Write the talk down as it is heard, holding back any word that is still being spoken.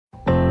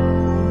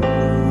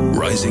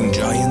Rising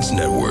Giants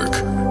Network.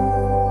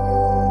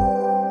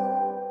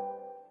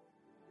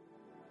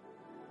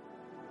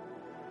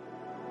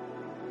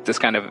 This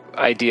kind of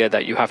idea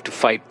that you have to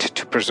fight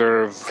to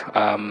preserve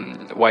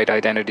white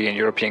identity and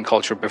European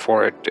culture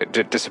before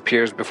it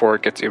disappears, before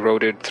it gets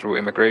eroded through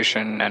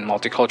immigration and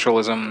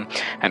multiculturalism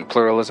and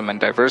pluralism and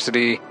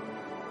diversity.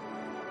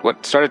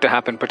 What started to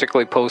happen,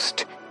 particularly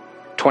post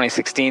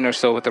 2016 or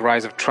so with the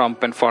rise of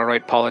Trump and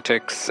far-right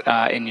politics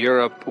in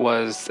Europe,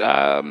 was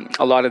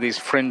a lot of these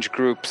fringe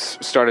groups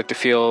started to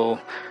feel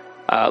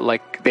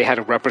like they had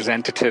a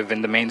representative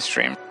in the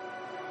mainstream.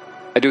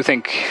 I do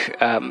think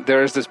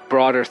there is this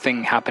broader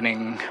thing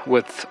happening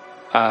with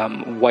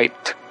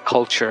white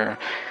culture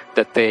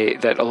that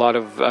a lot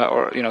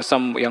of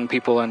some young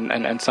people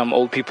and some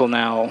old people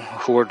now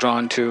who are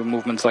drawn to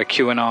movements like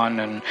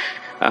QAnon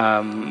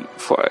and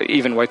for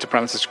even white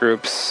supremacist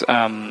groups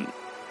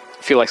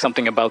feel like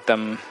something about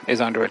them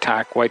is under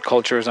attack. White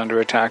culture is under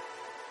attack.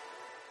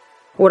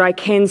 What I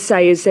can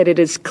say is that it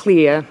is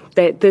clear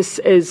that this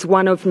is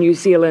one of New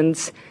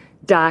Zealand's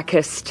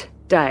darkest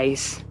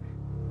days.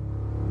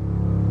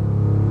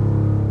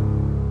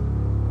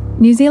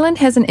 New Zealand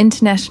has an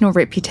international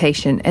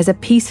reputation as a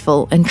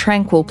peaceful and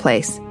tranquil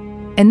place,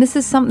 and this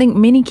is something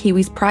many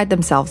Kiwis pride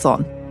themselves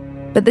on.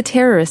 But the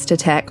terrorist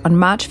attack on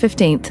March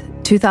 15th,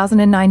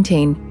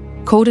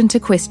 2019, called into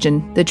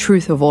question the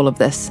truth of all of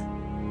this.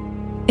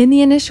 In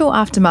the initial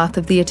aftermath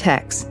of the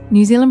attacks,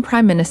 New Zealand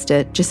Prime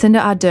Minister Jacinda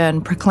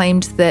Ardern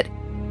proclaimed that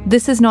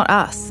 "this is not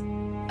us,"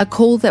 a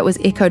call that was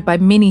echoed by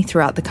many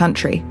throughout the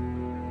country.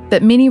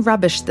 But many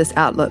rubbished this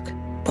outlook,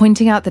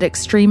 pointing out that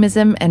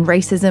extremism and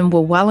racism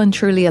were well and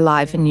truly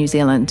alive in New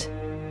Zealand.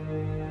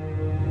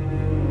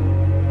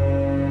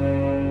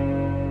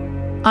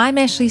 I'm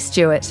Ashley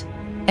Stewart,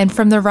 and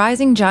from the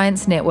Rising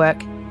Giants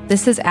Network,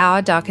 this is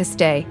Our Darkest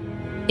Day,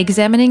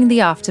 examining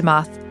the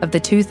aftermath of the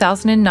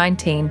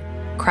 2019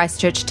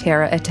 Christchurch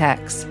terror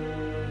attacks.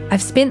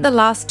 I've spent the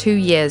last 2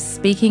 years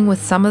speaking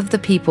with some of the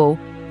people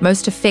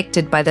most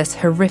affected by this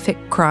horrific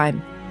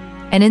crime,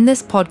 and in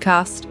this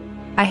podcast,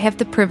 I have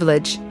the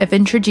privilege of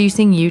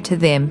introducing you to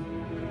them.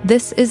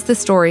 This is the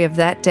story of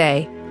that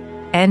day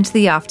and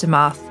the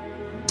aftermath,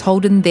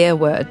 told in their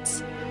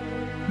words.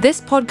 This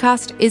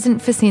podcast isn't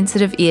for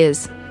sensitive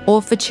ears or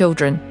for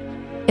children.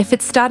 If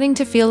it's starting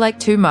to feel like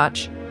too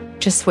much,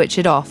 just switch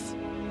it off.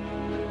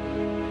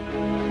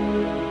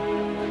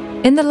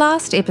 In the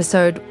last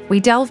episode,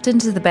 we delved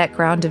into the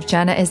background of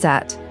Jana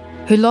Izzat,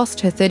 who lost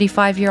her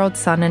 35-year-old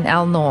son in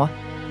Al Noor,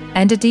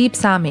 and Adib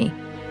Sami,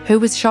 who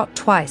was shot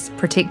twice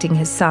protecting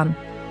his son.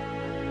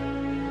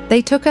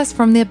 They took us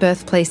from their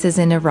birthplaces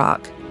in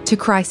Iraq to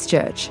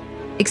Christchurch,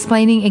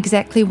 explaining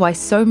exactly why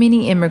so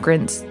many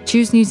immigrants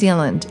choose New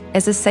Zealand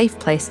as a safe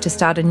place to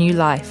start a new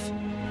life.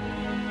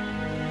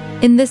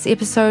 In this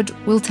episode,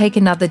 we'll take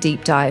another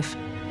deep dive,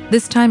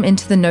 this time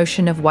into the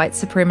notion of white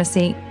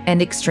supremacy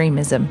and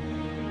extremism.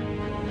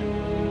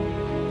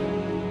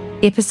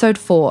 Episode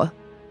 4,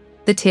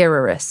 The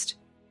Terrorist.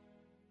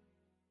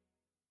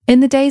 In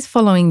the days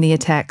following the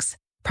attacks,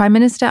 Prime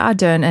Minister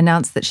Ardern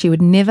announced that she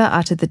would never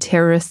utter the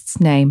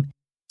terrorist's name,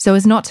 so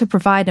as not to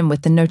provide him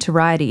with the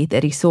notoriety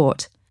that he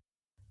sought.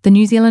 The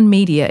New Zealand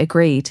media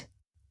agreed.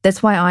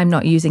 That's why I'm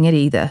not using it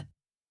either.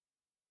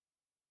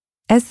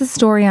 As the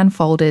story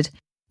unfolded,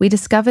 we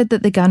discovered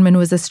that the gunman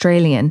was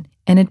Australian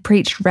and had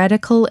preached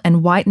radical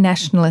and white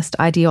nationalist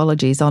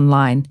ideologies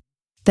online,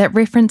 that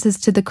references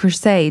to the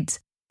Crusades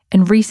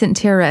and recent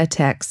terror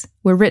attacks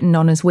were written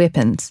on his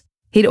weapons.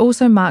 He'd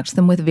also marked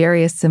them with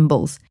various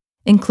symbols,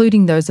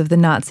 including those of the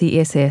Nazi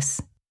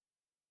SS.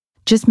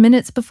 Just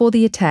minutes before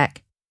the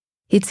attack,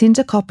 he'd sent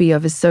a copy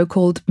of his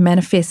so-called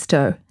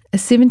manifesto, a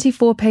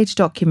 74-page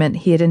document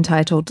he had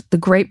entitled The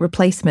Great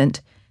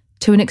Replacement,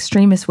 to an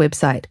extremist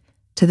website,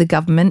 to the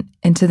government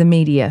and to the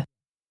media.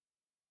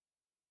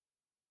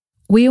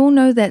 We all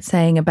know that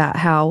saying about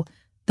how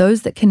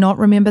those that cannot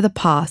remember the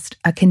past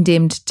are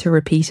condemned to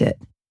repeat it.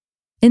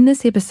 In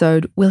this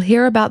episode, we'll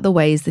hear about the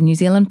ways the New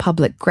Zealand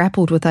public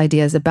grappled with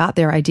ideas about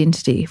their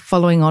identity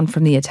following on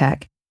from the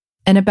attack,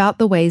 and about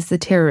the ways the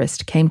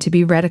terrorist came to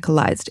be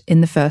radicalised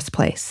in the first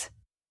place.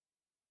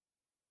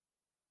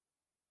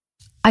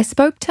 I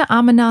spoke to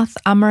Amarnath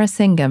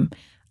Amarasingam,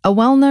 a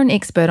well-known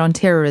expert on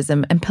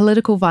terrorism and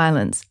political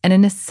violence and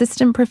an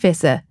assistant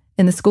professor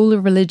in the School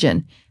of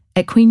Religion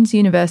at Queen's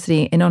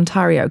University in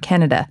Ontario,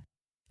 Canada,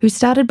 who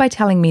started by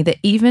telling me that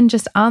even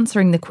just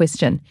answering the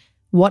question,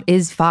 what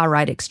is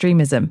far-right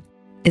extremism,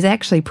 is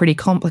actually pretty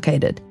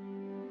complicated.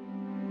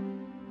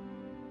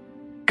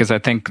 Because I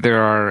think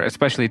there are,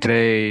 especially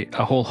today,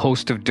 a whole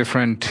host of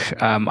different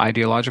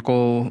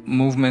ideological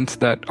movements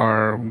that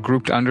are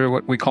grouped under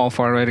what we call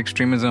far-right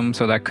extremism.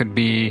 So that could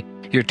be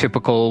your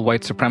typical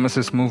white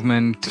supremacist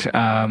movement,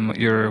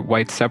 your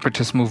white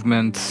separatist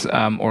movements,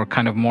 or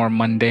kind of more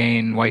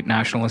mundane white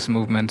nationalist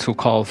movements who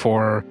call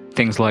for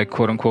things like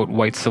quote-unquote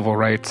white civil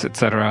rights,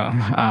 etc.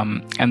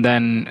 And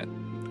then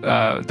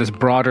this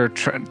broader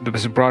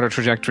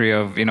trajectory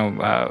of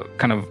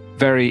kind of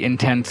very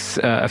intense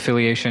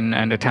affiliation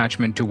and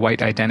attachment to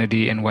white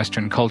identity in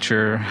Western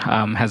culture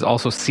has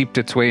also seeped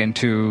its way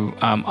into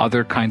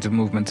other kinds of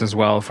movements as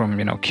well, from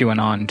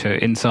QAnon to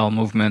incel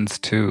movements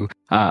to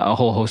a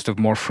whole host of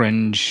more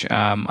fringe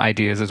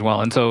ideas as well.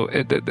 And so,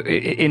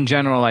 in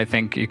general, I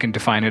think you can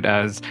define it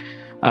as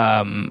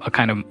a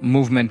kind of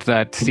movement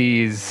that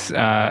sees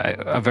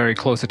a very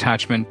close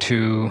attachment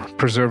to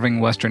preserving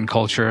Western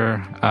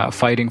culture,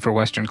 fighting for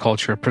Western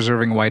culture,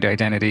 preserving white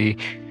identity,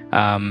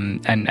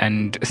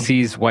 and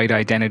sees white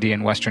identity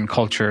and Western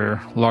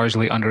culture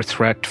largely under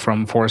threat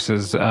from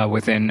forces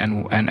within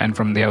and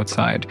from the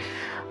outside.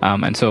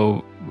 And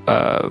so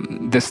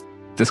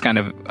this kind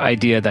of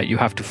idea that you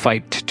have to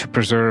fight to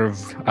preserve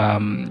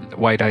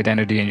white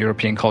identity and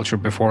European culture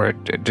before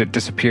it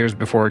disappears,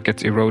 before it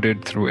gets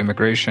eroded through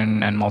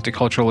immigration and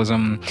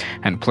multiculturalism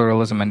and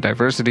pluralism and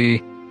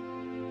diversity.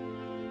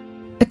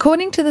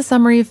 According to the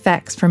summary of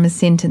facts from his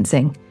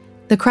sentencing,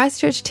 the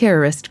Christchurch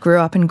terrorist grew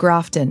up in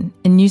Grafton,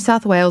 in New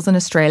South Wales in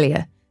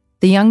Australia,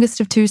 the youngest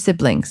of two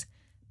siblings,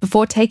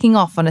 before taking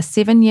off on a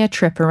 7-year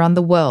trip around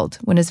the world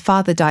when his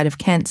father died of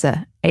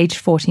cancer, aged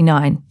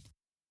 49.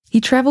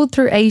 He travelled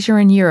through Asia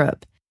and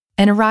Europe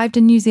and arrived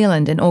in New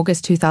Zealand in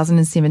August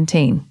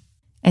 2017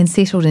 and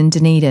settled in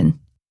Dunedin.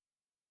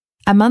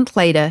 A month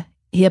later,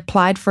 he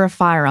applied for a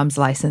firearms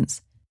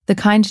licence, the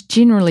kind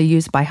generally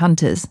used by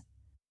hunters.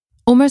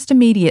 Almost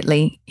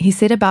immediately, he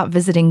set about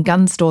visiting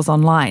gun stores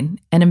online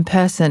and in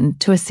person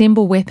to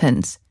assemble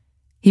weapons.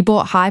 He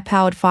bought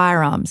high-powered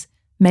firearms,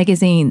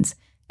 magazines,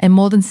 and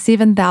more than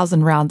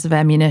 7,000 rounds of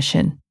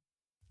ammunition.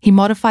 He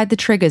modified the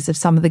triggers of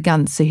some of the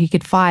guns so he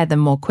could fire them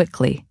more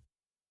quickly.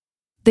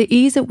 The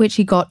ease at which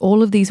he got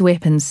all of these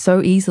weapons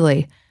so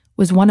easily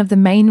was one of the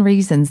main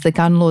reasons the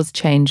gun laws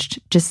changed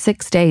just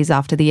 6 days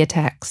after the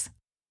attacks.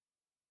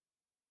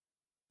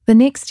 The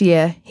next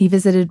year, he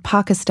visited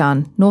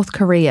Pakistan, North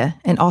Korea,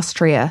 and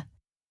Austria.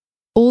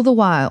 All the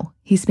while,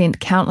 he spent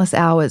countless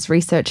hours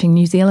researching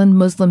New Zealand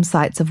Muslim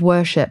sites of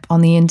worship on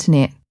the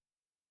internet.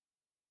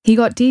 He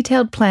got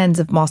detailed plans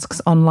of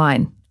mosques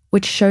online,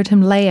 which showed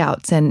him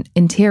layouts and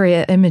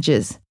interior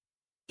images.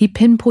 He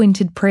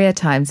pinpointed prayer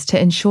times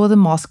to ensure the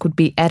mosque would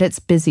be at its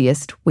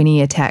busiest when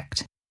he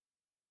attacked.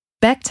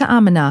 Back to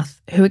Amarnath,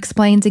 who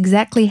explains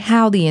exactly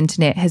how the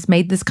internet has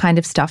made this kind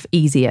of stuff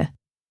easier.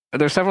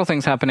 There are several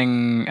things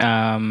happening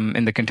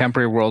in the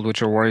contemporary world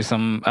which are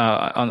worrisome.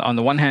 On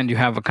the one hand, you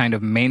have a kind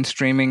of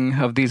mainstreaming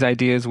of these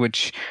ideas,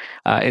 which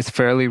is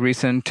fairly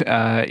recent.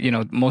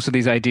 Most of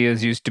these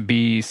ideas used to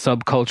be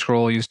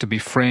subcultural, used to be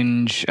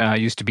fringe,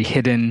 used to be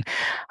hidden,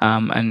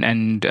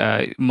 and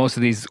most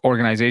of these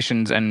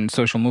organizations and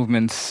social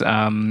movements,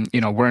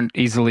 weren't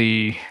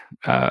easily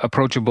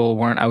approachable,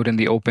 weren't out in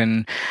the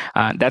open.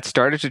 That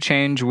started to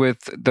change with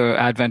the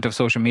advent of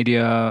social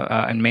media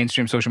and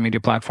mainstream social media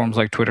platforms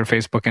like Twitter,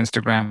 Facebook,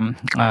 Instagram,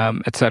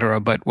 etc.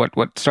 But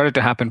what started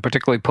to happen,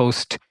 particularly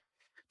post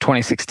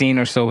 2016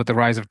 or so, with the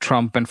rise of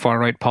Trump and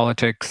far-right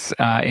politics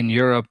in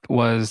Europe,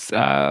 was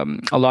a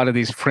lot of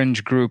these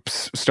fringe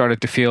groups started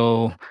to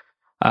feel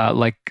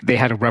like they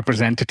had a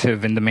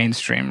representative in the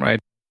mainstream, right?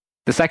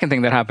 The second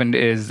thing that happened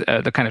is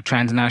the kind of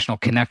transnational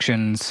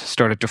connections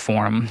started to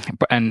form.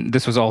 And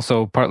this was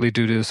also partly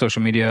due to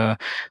social media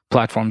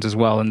platforms as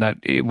well, and that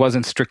it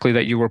wasn't strictly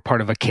that you were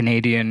part of a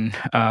Canadian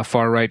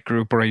far-right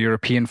group or a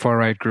European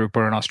far-right group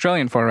or an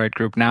Australian far-right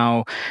group.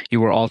 Now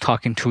you were all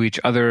talking to each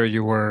other.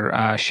 You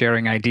were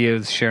sharing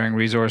ideas, sharing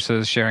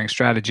resources, sharing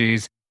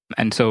strategies.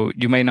 And so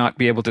you may not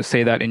be able to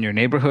say that in your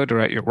neighborhood or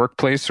at your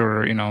workplace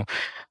or,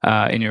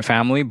 in your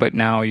family, but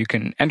now you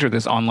can enter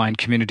this online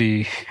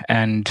community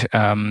and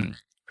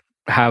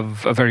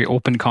have a very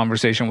open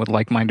conversation with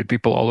like-minded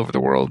people all over the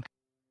world.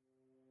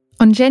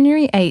 On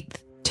January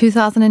 8th,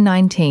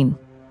 2019,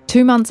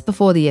 2 months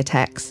before the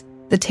attacks,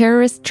 the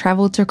terrorist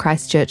travelled to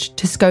Christchurch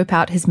to scope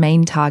out his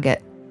main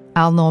target,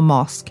 Al Noor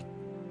Mosque.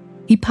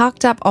 He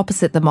parked up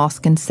opposite the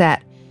mosque and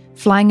sat,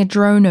 flying a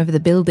drone over the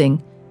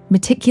building,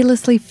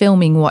 meticulously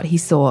filming what he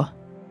saw.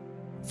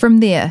 From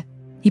there,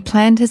 he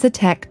planned his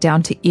attack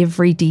down to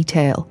every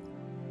detail.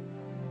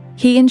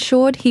 He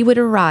ensured he would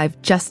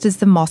arrive just as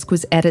the mosque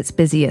was at its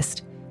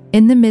busiest,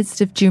 in the midst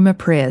of Jummah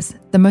prayers,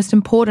 the most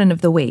important of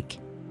the week.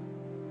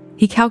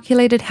 He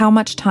calculated how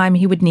much time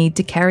he would need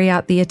to carry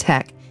out the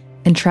attack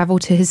and travel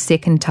to his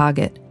second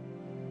target,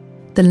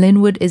 the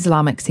Linwood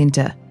Islamic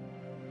Centre.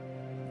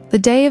 The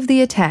day of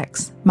the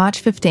attacks,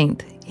 March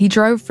 15th, he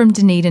drove from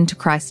Dunedin to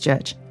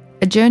Christchurch,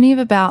 a journey of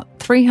about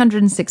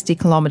 360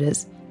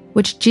 kilometres,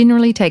 which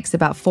generally takes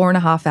about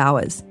 4.5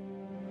 hours.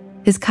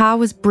 His car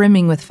was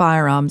brimming with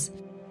firearms,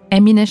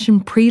 ammunition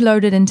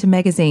preloaded into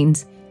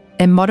magazines,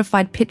 and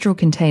modified petrol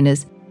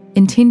containers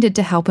intended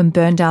to help him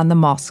burn down the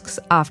mosques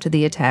after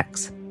the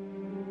attacks.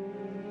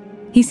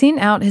 He sent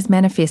out his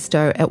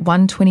manifesto at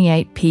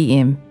 1:28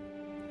 p.m.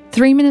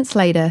 3 minutes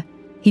later,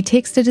 he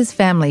texted his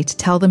family to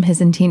tell them his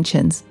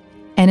intentions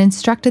and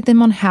instructed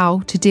them on how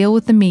to deal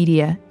with the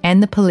media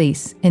and the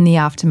police in the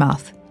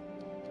aftermath.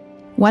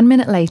 1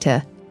 minute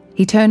later,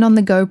 he turned on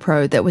the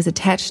GoPro that was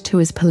attached to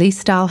his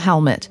police-style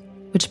helmet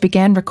which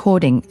began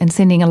recording and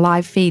sending a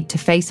live feed to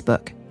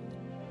Facebook.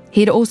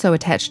 He had also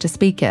attached a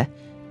speaker,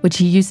 which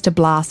he used to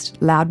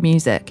blast loud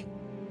music.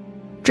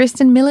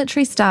 Dressed in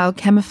military-style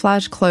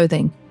camouflage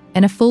clothing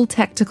and a full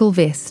tactical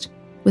vest,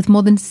 with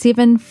more than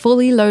 7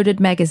 fully loaded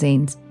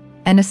magazines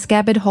and a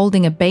scabbard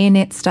holding a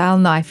bayonet-style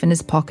knife in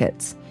his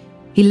pockets,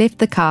 he left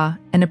the car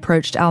and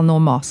approached Al Noor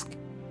Mosque.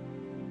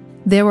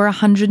 There were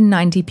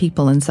 190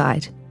 people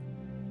inside.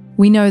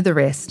 We know the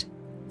rest.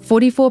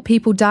 44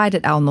 people died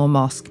at Al Noor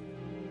Mosque.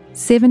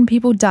 7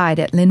 people died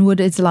at Linwood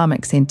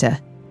Islamic Centre.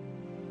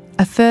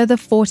 A further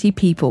 40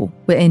 people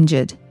were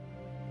injured.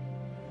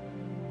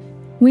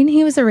 When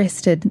he was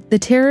arrested, the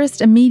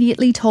terrorist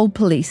immediately told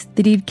police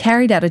that he'd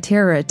carried out a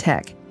terror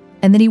attack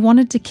and that he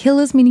wanted to kill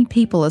as many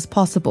people as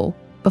possible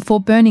before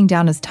burning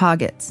down his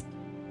targets.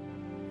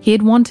 He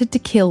had wanted to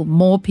kill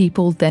more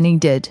people than he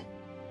did.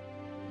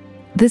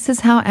 This is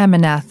how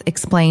Aminath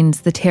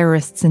explains the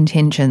terrorists'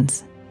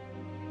 intentions.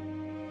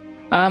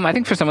 I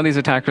think for some of these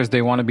attackers,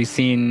 they want to be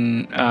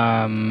seen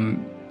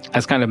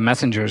as kind of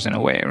messengers in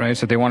a way, right?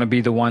 So they want to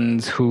be the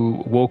ones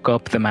who woke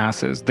up the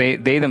masses. They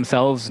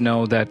themselves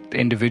know that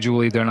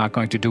individually they're not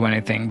going to do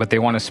anything, but they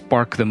want to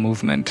spark the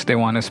movement. They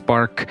want to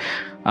spark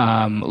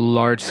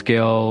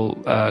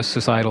large-scale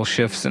societal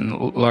shifts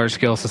and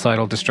large-scale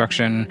societal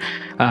destruction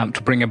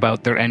to bring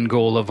about their end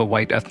goal of a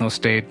white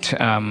ethno-state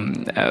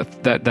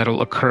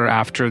that'll occur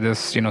after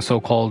this,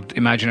 so-called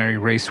imaginary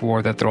race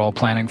war that they're all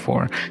planning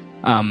for.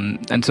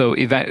 And so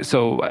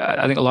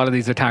I think a lot of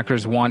these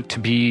attackers want to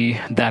be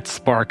that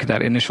spark,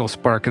 that initial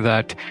spark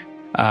that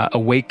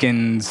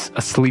awakens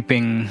a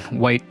sleeping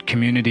white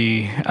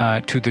community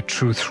to the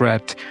true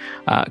threat,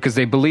 because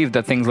they believe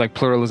that things like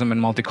pluralism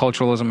and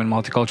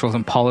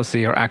multiculturalism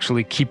policy are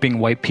actually keeping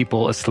white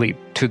people asleep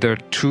to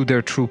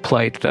their true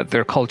plight, that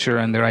their culture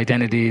and their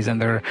identities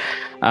and their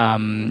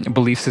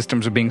belief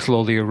systems are being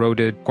slowly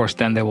eroded. Of course,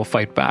 then they will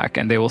fight back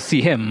and they will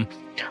see him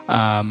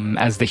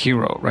as the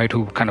hero, right,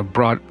 who kind of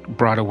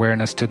brought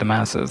awareness to the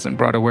masses and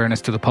brought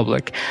awareness to the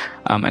public.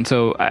 And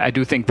so I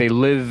do think they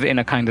live in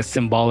a kind of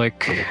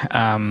symbolic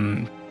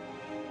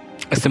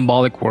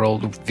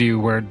world view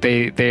where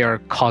they are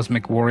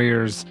cosmic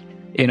warriors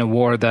in a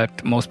war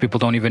that most people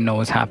don't even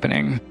know is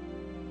happening.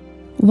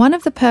 One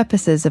of the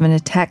purposes of an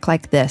attack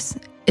like this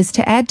is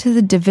to add to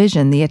the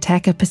division the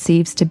attacker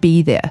perceives to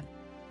be there.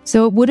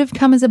 So it would have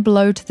come as a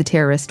blow to the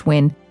terrorist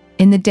when,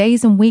 in the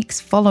days and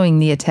weeks following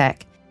the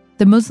attack,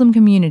 the Muslim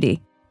community,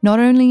 not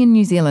only in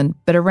New Zealand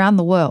but around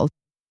the world,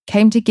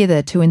 came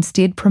together to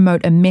instead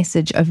promote a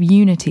message of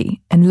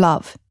unity and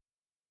love.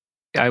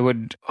 I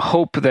would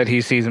hope that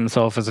he sees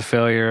himself as a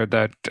failure,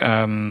 that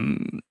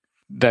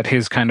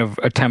his kind of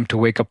attempt to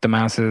wake up the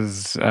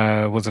masses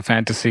was a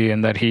fantasy,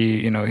 and that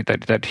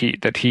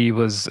he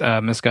was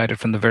misguided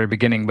from the very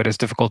beginning. But it's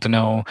difficult to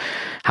know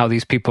how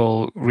these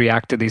people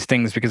react to these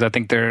things, because I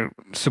think they're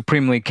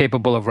supremely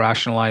capable of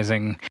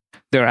rationalizing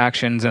their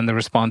actions and the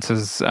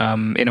responses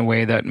in a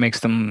way that makes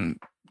them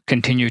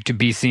continue to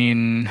be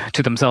seen,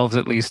 to themselves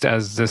at least,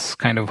 as this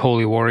kind of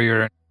holy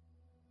warrior.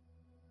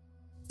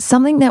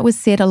 Something that was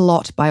said a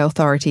lot by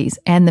authorities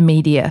and the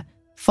media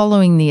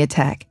following the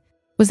attack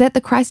was that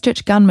the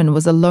Christchurch gunman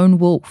was a lone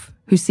wolf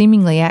who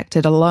seemingly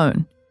acted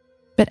alone.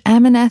 But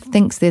Aminath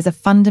thinks there's a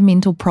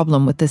fundamental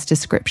problem with this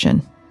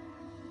description.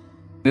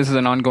 This is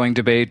an ongoing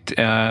debate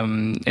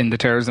in the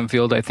terrorism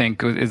field, I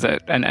think, is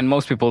that, and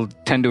most people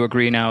tend to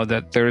agree now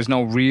that there is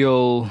no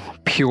real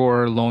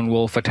pure lone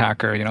wolf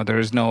attacker. There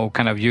is no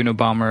kind of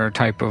Unabomber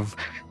type of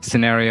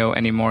scenario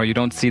anymore. You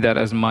don't see that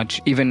as much.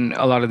 Even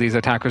a lot of these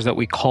attackers that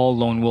we call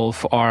lone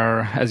wolf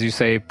are, as you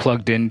say,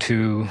 plugged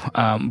into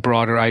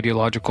broader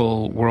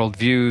ideological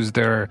worldviews.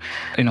 They're,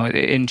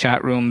 in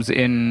chat rooms,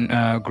 in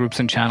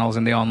groups and channels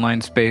in the online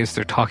space.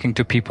 They're talking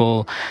to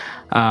people.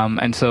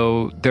 And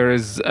so there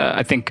is,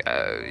 I think,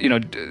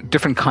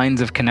 different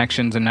kinds of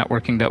connections and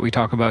networking that we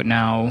talk about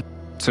now.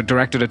 So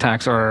directed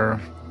attacks are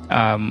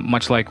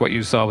much like what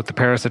you saw with the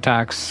Paris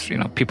attacks,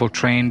 people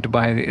trained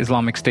by the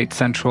Islamic State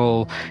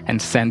Central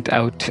and sent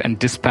out and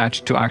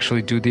dispatched to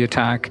actually do the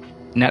attack.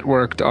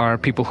 Networked are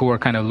people who are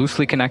kind of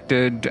loosely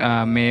connected,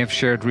 may have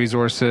shared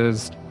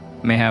resources,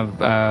 may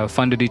have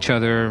funded each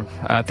other,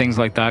 things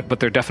like that, but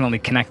they're definitely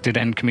connected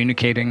and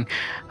communicating.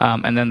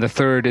 And then the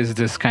third is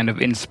this kind of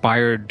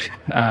inspired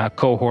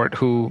cohort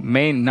who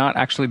may not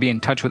actually be in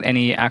touch with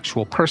any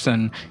actual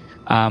person,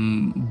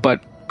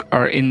 but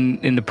are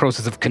in the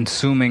process of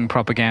consuming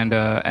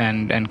propaganda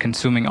and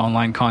consuming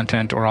online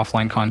content or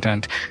offline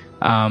content,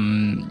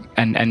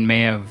 and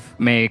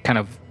may kind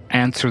of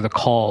answer the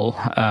call,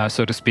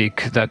 so to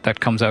speak, that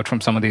comes out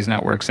from some of these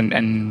networks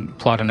and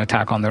plot an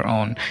attack on their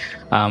own.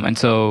 And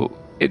so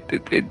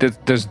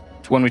there's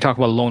when we talk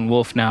about lone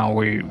wolf now,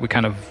 we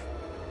kind of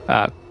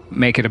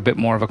make it a bit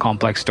more of a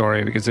complex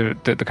story, because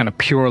the kind of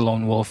pure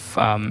lone wolf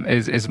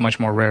is much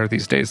more rare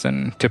these days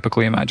than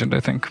typically imagined, I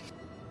think.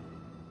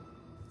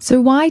 So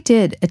why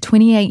did a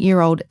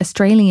 28-year-old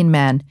Australian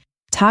man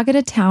target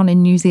a town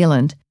in New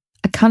Zealand,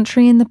 a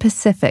country in the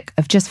Pacific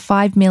of just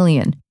 5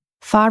 million,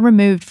 far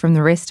removed from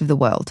the rest of the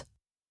world?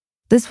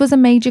 This was a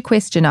major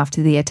question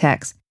after the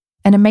attacks,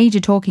 and a major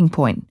talking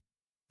point.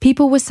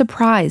 People were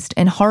surprised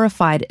and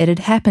horrified it had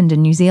happened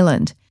in New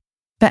Zealand,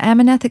 but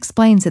Amarnath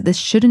explains that this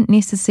shouldn't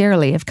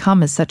necessarily have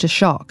come as such a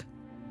shock.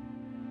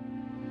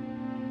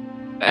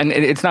 And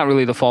it's not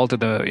really the fault of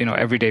the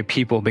everyday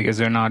people, because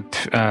they're not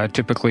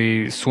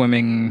typically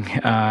swimming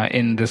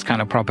in this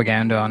kind of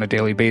propaganda on a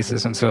daily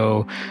basis, and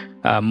so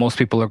most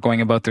people are going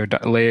about their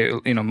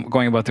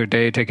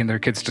day, taking their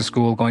kids to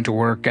school, going to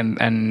work,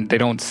 and they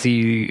don't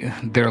see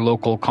their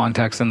local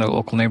context and their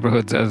local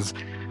neighborhoods as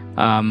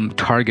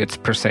targets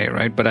per se,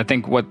 right? But I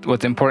think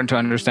what's important to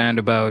understand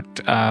about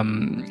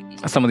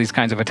some of these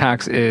kinds of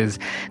attacks is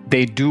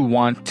they do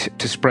want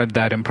to spread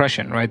that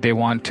impression, right? They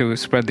want to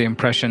spread the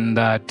impression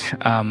that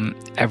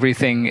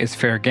everything is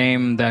fair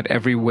game, that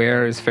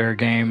everywhere is fair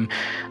game,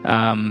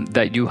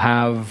 that you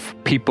have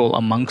people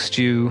amongst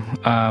you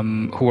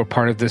who are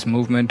part of this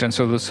movement. And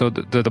so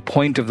the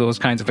point of those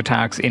kinds of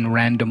attacks in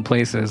random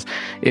places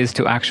is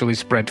to actually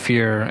spread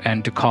fear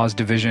and to cause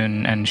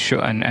division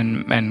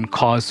and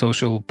cause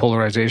social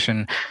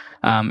polarization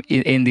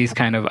in these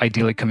kind of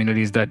idyllic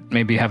communities that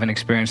maybe haven't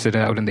experienced it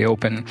out in the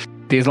open.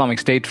 The Islamic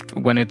State,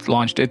 when it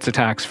launched its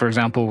attacks, for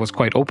example, was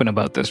quite open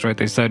about this, right?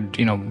 They said,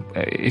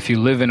 if you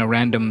live in a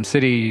random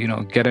city,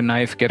 get a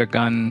knife, get a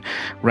gun,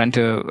 rent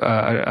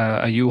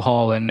a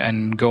U-Haul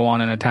and go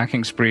on an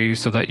attacking spree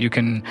so that you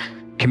can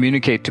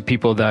communicate to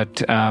people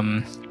that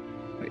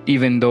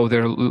even though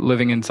they're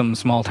living in some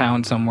small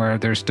town somewhere,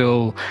 they're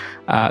still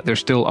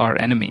our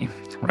enemy.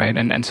 Right,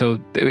 and so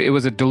it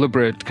was a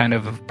deliberate kind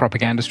of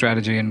propaganda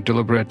strategy and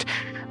deliberate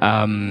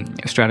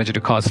strategy to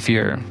cause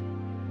fear.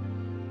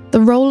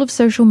 The role of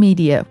social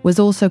media was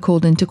also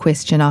called into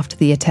question after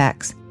the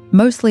attacks,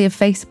 mostly of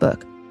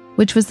Facebook,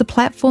 which was the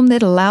platform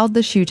that allowed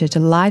the shooter to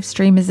live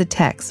stream his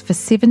attacks for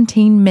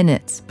 17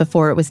 minutes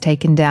before it was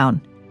taken down.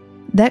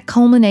 That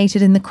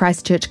culminated in the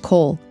Christchurch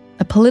Call,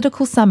 a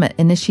political summit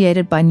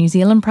initiated by New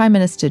Zealand Prime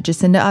Minister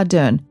Jacinda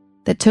Ardern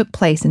that took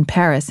place in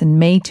Paris in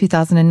May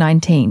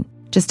 2019.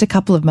 Just a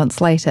couple of months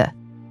later.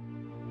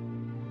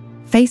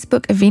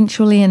 Facebook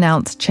eventually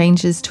announced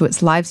changes to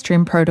its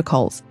livestream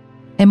protocols,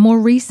 and more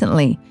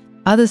recently,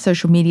 other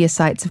social media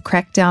sites have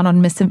cracked down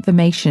on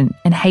misinformation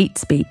and hate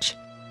speech,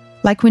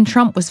 like when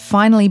Trump was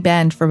finally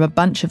banned from a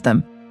bunch of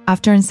them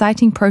after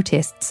inciting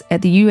protests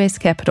at the US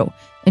Capitol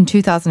in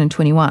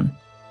 2021.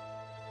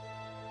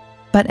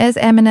 But as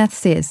Amarnath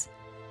says,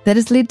 that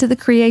has led to the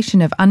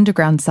creation of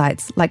underground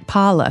sites like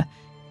Parler,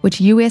 which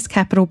US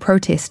Capitol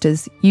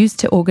protesters used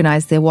to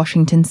organize their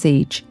Washington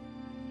siege.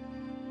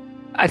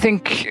 I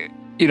think,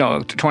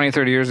 20,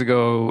 30 years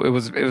ago, it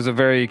was a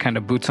very kind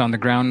of boots on the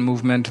ground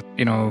movement.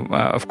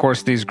 Of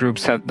course, these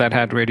groups that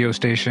had radio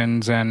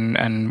stations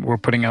and were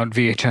putting out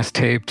VHS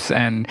tapes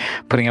and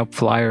putting up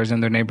flyers in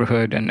their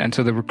neighborhood. And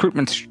so the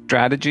recruitment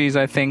strategies,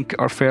 I think,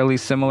 are fairly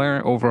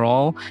similar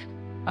overall.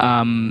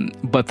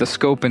 But the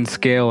scope and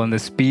scale and the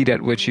speed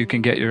at which you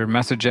can get your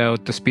message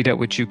out, the speed at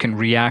which you can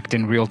react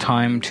in real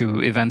time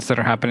to events that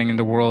are happening in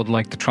the world,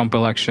 like the Trump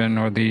election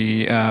or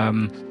the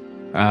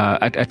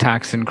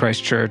attacks in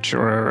Christchurch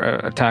or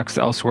attacks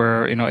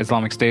elsewhere,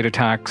 Islamic State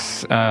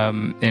attacks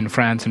in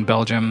France and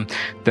Belgium,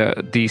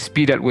 the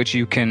speed at which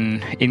you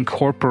can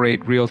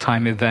incorporate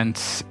real-time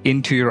events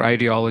into your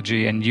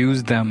ideology and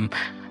use them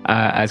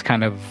as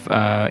kind of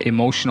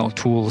emotional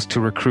tools to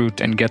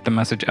recruit and get the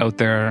message out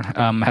there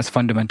has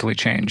fundamentally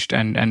changed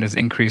and has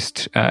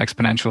increased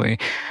exponentially.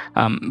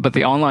 But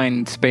the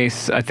online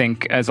space, I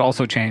think, has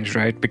also changed,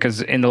 right?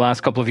 Because in the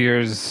last couple of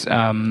years,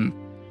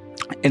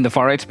 in the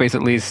far-right space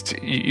at least,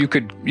 you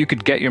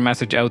could get your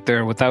message out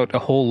there without a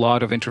whole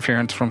lot of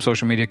interference from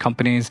social media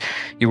companies.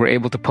 You were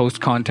able to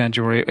post content.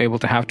 You were able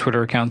to have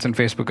Twitter accounts and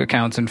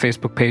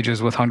Facebook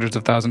pages with hundreds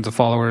of thousands of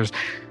followers.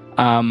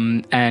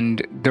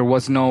 And there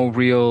was no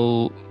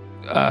real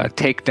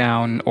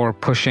takedown or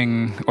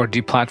pushing or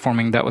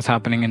deplatforming that was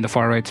happening in the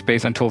far-right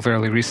space until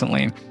fairly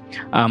recently.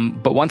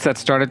 But once that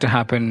started to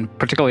happen,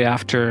 particularly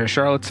after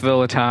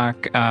Charlottesville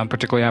attack,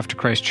 particularly after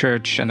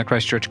Christchurch and the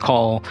Christchurch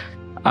Call,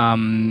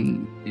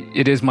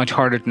 it is much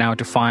harder now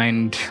to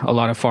find a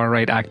lot of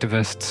far-right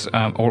activists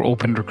or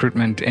open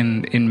recruitment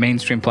in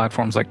mainstream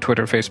platforms like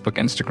Twitter, Facebook,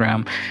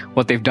 Instagram.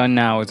 What they've done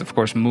now is, of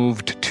course,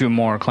 moved to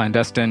more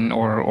clandestine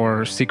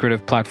or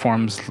secretive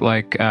platforms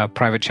like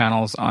private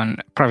channels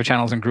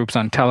and groups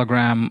on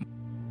Telegram.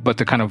 But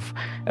the kind of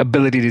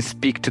ability to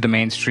speak to the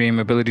mainstream,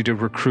 ability to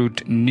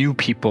recruit new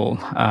people,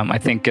 I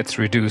think gets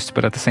reduced.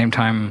 But at the same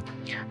time,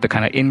 the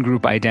kind of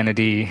in-group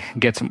identity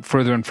gets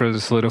further and further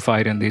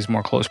solidified in these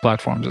more closed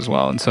platforms as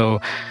well. And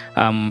so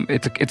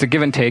it's a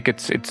give and take.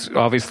 It's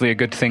obviously a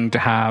good thing to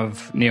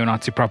have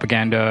neo-Nazi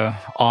propaganda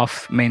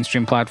off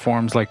mainstream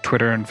platforms like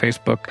Twitter and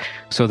Facebook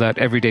so that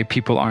everyday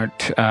people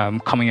aren't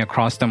coming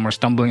across them or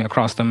stumbling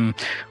across them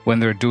when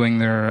they're doing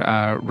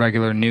their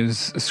regular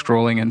news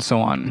scrolling and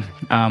so on.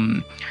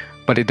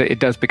 But it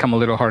does become a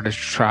little harder to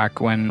track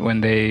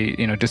when they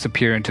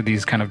disappear into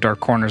these kind of dark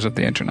corners of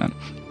the internet.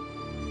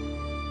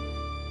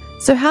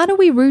 So how do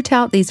we root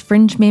out these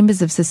fringe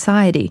members of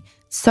society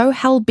so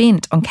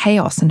hell-bent on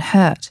chaos and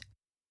hurt?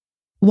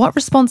 What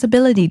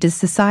responsibility does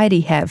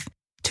society have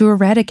to to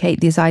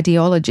eradicate these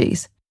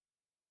ideologies?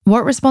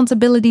 What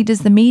responsibility does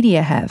the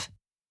media have?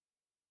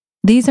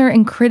 These are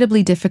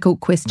incredibly difficult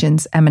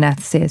questions,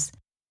 Amarnath says,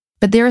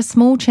 but there are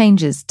small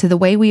changes to the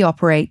way we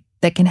operate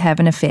that can have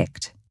an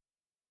effect.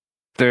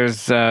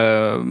 There's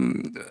a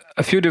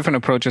few different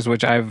approaches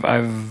which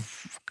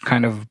I've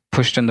kind of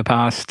pushed in the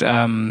past.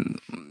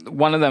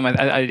 One of them,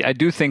 I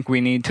do think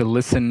we need to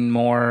listen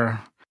more.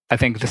 I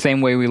think the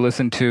same way we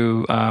listen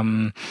to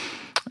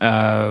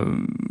the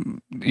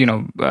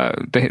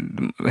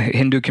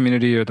Hindu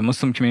community or the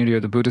Muslim community or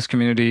the Buddhist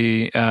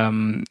community,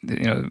 other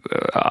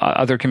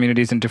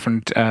communities in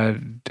different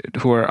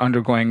who are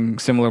undergoing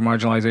similar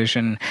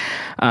marginalization.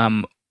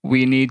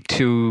 We need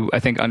to, I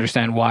think,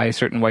 understand why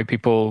certain white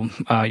people,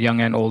 young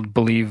and old,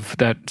 believe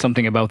that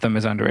something about them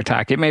is under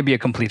attack. It may be a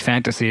complete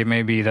fantasy. It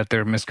may be that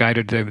they're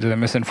misguided, they're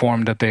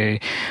misinformed, that they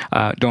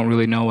don't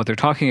really know what they're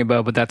talking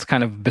about. But that's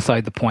kind of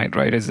beside the point,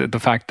 right? Is the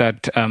fact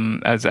that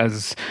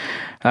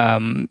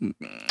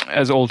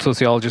as old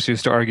sociologists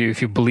used to argue,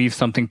 if you believe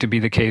something to be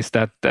the case,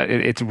 that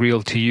it's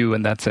real to you,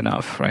 and that's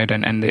enough, right?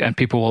 And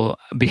people will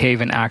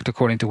behave and act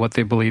according to what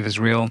they believe is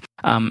real.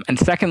 And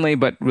secondly,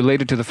 but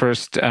related to the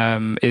first,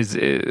 is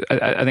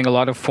I think a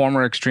lot of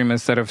former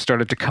extremists that have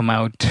started to come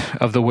out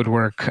of the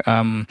woodwork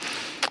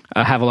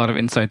have a lot of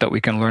insight that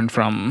we can learn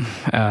from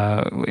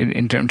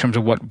in terms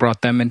of what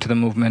brought them into the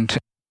movement.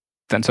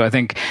 And so I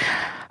think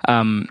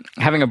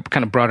having a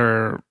kind of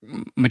broader,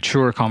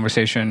 mature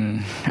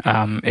conversation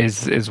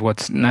is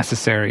what's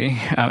necessary.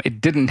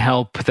 It didn't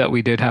help that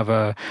we did have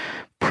a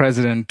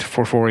president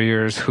for 4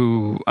 years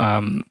who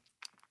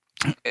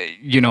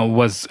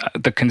was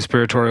the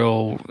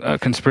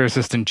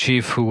conspiracist in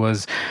chief, who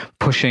was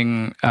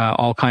pushing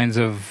all kinds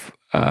of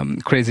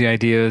crazy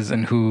ideas,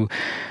 and who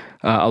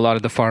a lot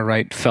of the far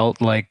right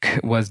felt like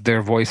was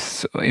their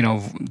voice,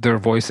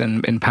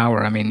 in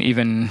power. I mean,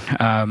 even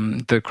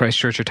the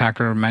Christchurch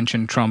attacker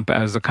mentioned Trump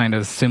as a kind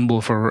of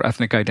symbol for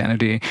ethnic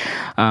identity,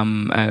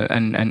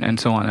 and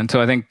so on. And so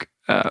I think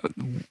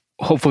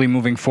hopefully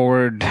moving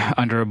forward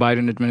under a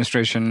Biden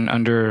administration,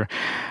 under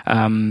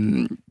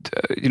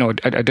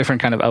a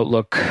different kind of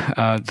outlook,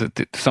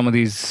 some of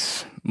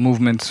these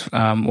movements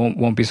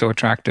won't be so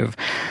attractive,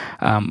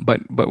 but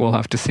we'll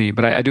have to see.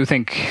 But I do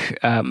think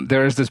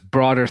there is this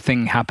broader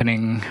thing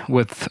happening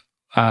with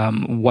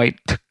white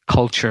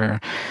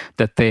culture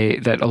that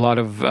a lot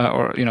of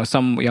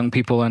some young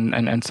people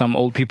and some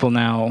old people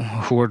now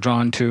who are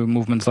drawn to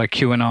movements like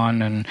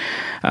QAnon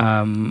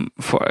and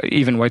for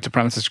even white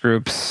supremacist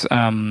groups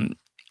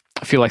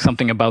feel like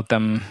something about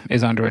them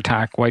is under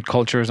attack. White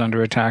culture is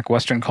under attack.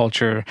 Western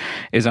culture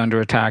is under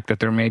attack,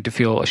 that they're made to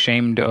feel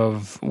ashamed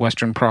of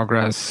Western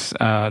progress,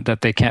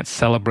 that they can't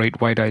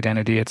celebrate white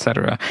identity,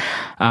 etc.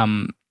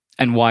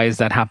 And why is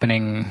that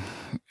happening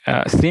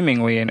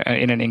seemingly in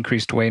an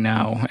increased way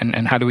now?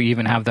 And how do we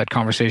even have that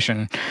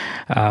conversation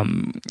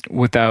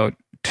without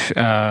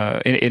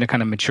in a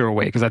kind of mature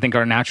way? Because I think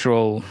our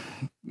natural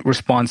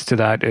response to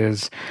that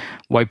is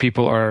white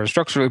people are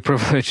structurally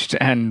privileged,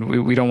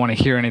 and we don't want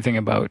to hear anything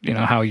about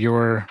how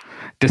you're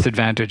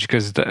disadvantaged,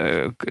 because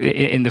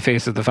in the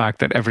face of the fact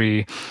that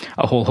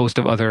a whole host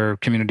of other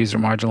communities are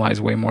marginalized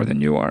way more than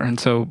you are. And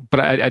so,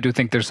 but I do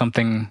think there's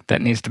something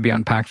that needs to be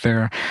unpacked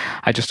there.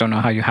 I just don't know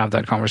how you have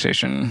that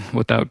conversation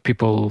without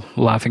people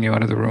laughing you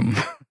out of the room.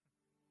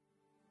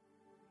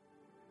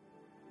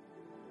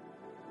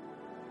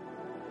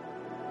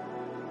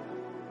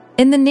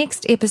 In the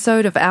next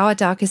episode of Our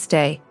Darkest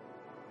Day,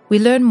 we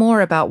learn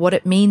more about what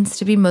it means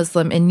to be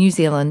Muslim in New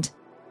Zealand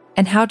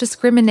and how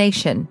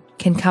discrimination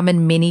can come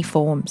in many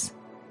forms.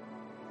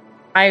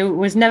 I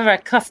was never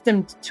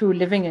accustomed to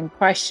living in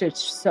Christchurch,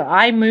 so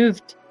I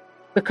moved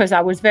because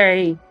I was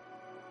I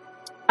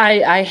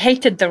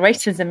hated the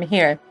racism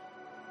here.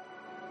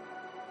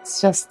 It's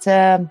just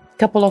a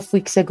couple of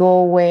weeks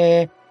ago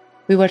where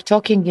we were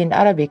talking in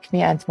Arabic,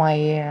 me and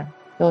my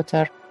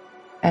daughter,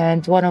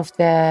 and one of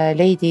the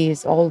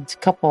ladies, old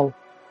couple,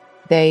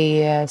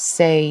 they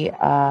say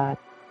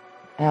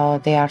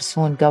they are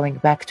soon going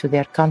back to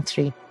their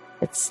country.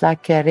 It's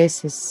like a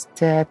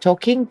racist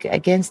talking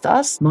against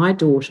us. My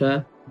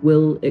daughter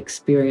will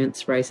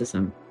experience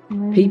racism.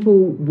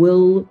 People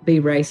will be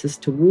racist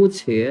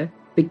towards her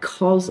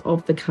because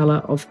of the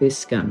colour of her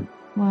skin.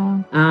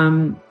 Wow.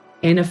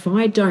 And if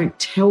I don't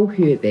tell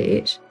her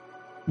that,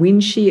 when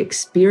she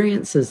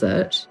experiences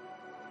it,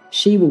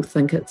 she will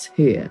think it's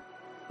her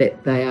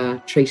that they are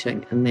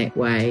treating in that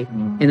way.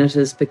 And it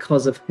is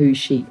because of who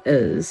she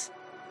is.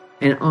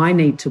 And I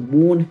need to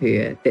warn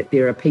her that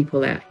there are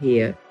people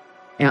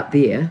out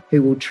there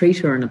who will treat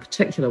her in a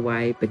particular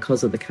way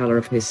because of the colour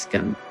of her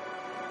skin.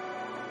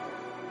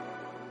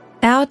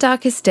 Our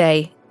Darkest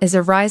Day is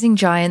a Rising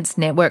Giants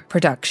Network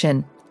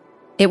production.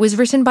 It was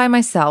written by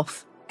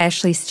myself,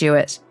 Ashley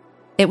Stewart.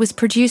 It was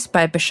produced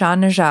by Bashar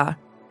Najjar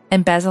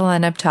and Basil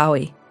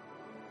Anabtawi,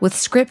 with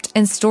script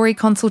and story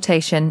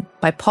consultation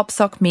by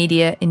Popsock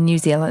Media in New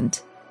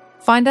Zealand.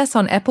 Find us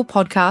on Apple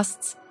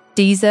Podcasts,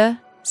 Deezer,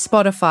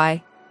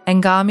 Spotify,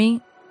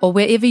 Angami, or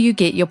wherever you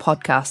get your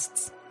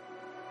podcasts.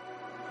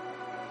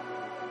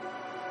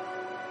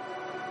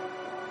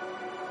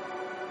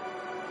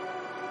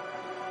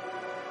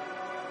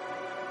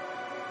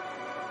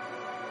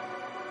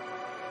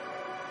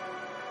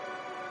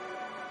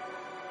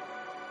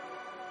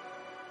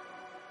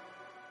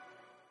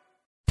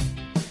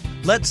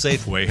 Let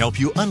Safeway help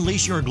you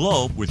unleash your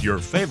glow with your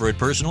favorite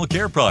personal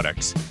care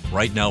products.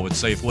 Right now at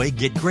Safeway,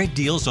 get great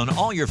deals on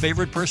all your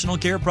favorite personal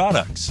care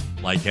products,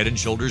 like Head &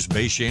 Shoulders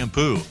Base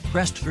Shampoo,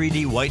 Crest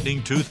 3D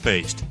Whitening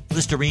Toothpaste,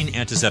 Listerine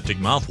Antiseptic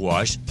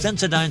Mouthwash,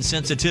 Sensodyne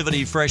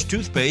Sensitivity Fresh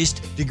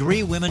Toothpaste,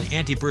 Degree Women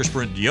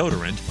Antiperspirant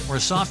Deodorant, or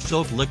Soft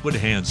Soap Liquid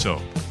Hand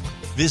Soap.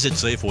 Visit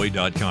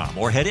Safeway.com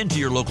or head into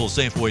your local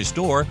Safeway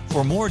store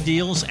for more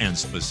deals and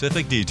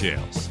specific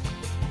details.